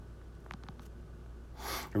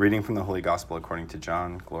A reading from the Holy Gospel according to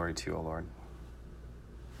John. Glory to you, O Lord.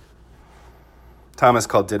 Thomas,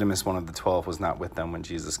 called Didymus, one of the 12, was not with them when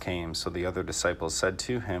Jesus came. So the other disciples said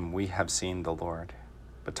to him, "We have seen the Lord."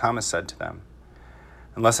 But Thomas said to them,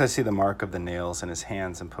 "Unless I see the mark of the nails in his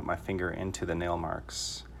hands and put my finger into the nail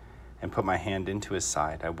marks and put my hand into his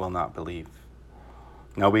side, I will not believe."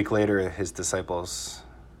 Now a week later, his disciples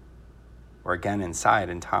were again inside,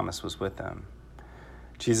 and Thomas was with them.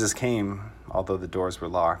 Jesus came, although the doors were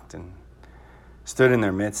locked, and stood in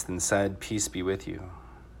their midst and said, "Peace be with you."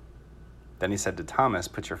 Then he said to Thomas,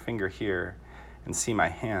 "Put your finger here and see my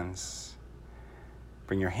hands.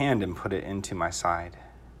 Bring your hand and put it into my side.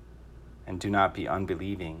 And do not be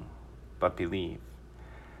unbelieving, but believe."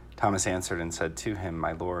 Thomas answered and said to him,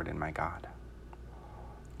 "My Lord and my God."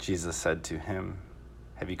 Jesus said to him,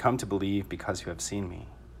 "Have you come to believe because you have seen me?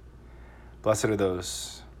 Blessed are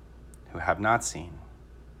those who have not seen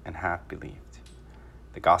and have believed."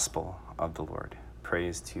 The Gospel of the Lord.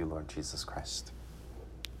 Praise to you, Lord Jesus Christ.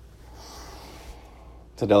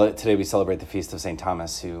 Today we celebrate the feast of St.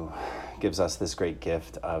 Thomas, who gives us this great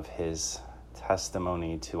gift of his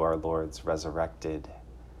testimony to our Lord's resurrected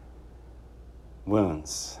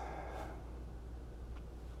wounds.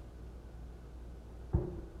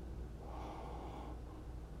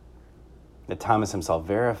 That Thomas himself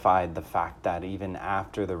verified the fact that even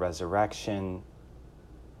after the resurrection,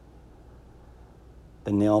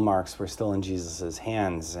 the nail marks were still in Jesus'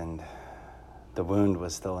 hands and the wound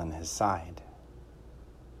was still in his side.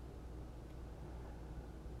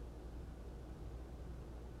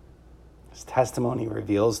 His testimony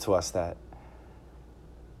reveals to us that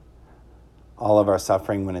all of our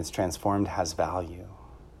suffering, when it's transformed, has value,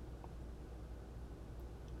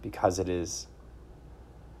 because it is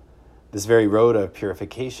this very road of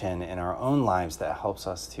purification in our own lives that helps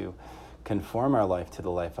us to conform our life to the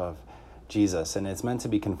life of Jesus. And it's meant to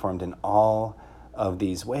be conformed in all of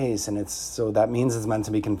these ways. And that means it's meant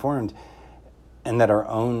to be conformed, and that our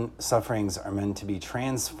own sufferings are meant to be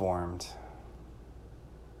transformed,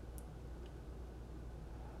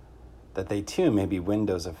 that they too may be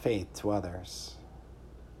windows of faith to others.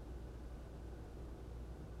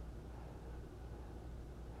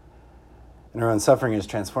 And our own suffering is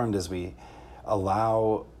transformed as we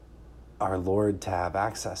allow our Lord to have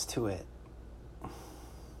access to it.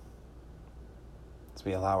 As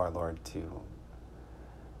we allow our Lord to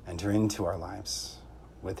enter into our lives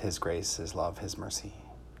with his grace, his love, his mercy.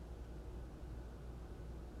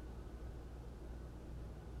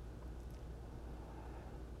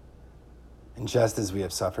 And just as we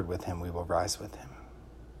have suffered with him, we will rise with him.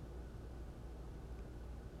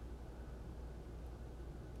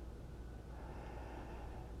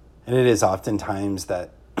 And it is oftentimes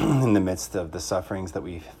that in the midst of the sufferings that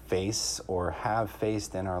we face or have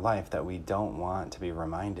faced in our life, that we don't want to be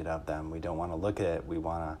reminded of them. We don't want to look at it. We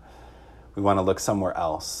want to look somewhere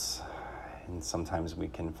else. And sometimes we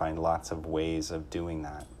can find lots of ways of doing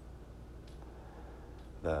that.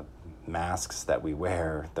 The masks that we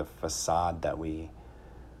wear, the facade that we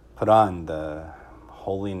put on, the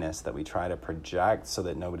holiness that we try to project so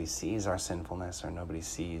that nobody sees our sinfulness or nobody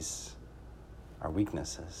sees our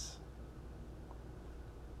weaknesses.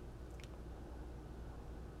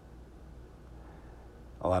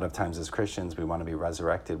 A lot of times as Christians, we want to be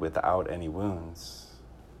resurrected without any wounds,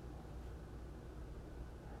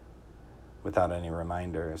 without any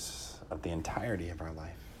reminders of the entirety of our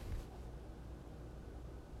life.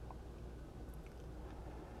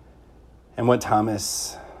 And what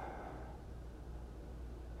Thomas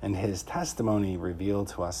and his testimony reveal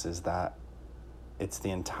to us is that it's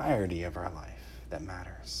the entirety of our life that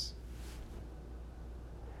matters.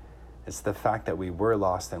 It's the fact that we were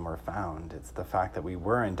lost and were found. It's the fact that we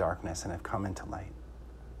were in darkness and have come into light.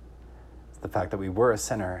 It's the fact that we were a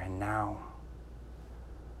sinner and now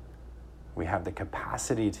we have the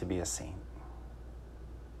capacity to be a saint.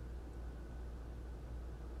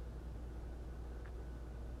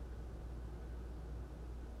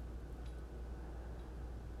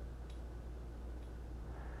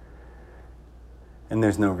 And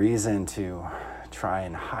there's no reason to try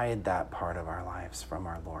and hide that part of our lives from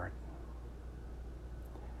our Lord.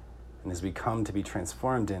 And as we come to be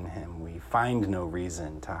transformed in him, we find no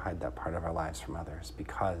reason to hide that part of our lives from others,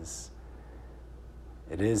 because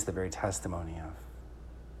it is the very testimony of,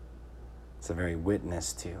 it's the very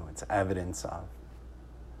witness to, it's evidence of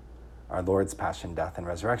our Lord's passion, death, and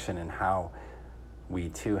resurrection, and how we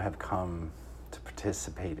too have come to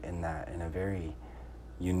participate in that in a very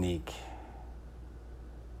unique,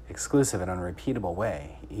 exclusive, and unrepeatable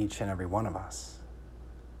way, each and every one of us.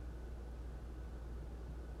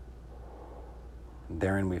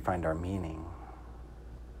 Therein we find our meaning,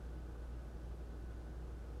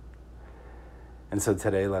 And so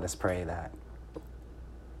today, let us pray that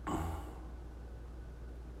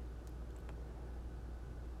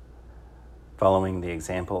following the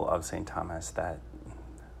example of St. Thomas, that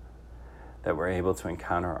we're able to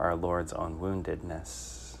encounter our Lord's own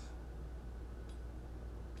woundedness,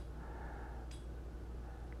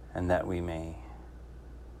 and that we may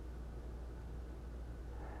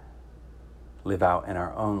live out in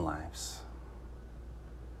our own lives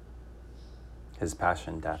his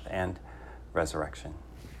passion, death, and resurrection.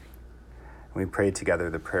 We pray together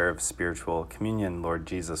the prayer of spiritual communion. Lord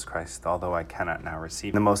Jesus Christ, although I cannot now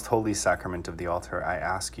receive the most holy sacrament of the altar, I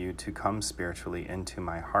ask you to come spiritually into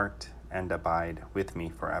my heart and abide with me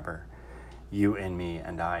forever. You in me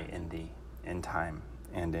and I in thee, in time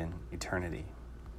and in eternity.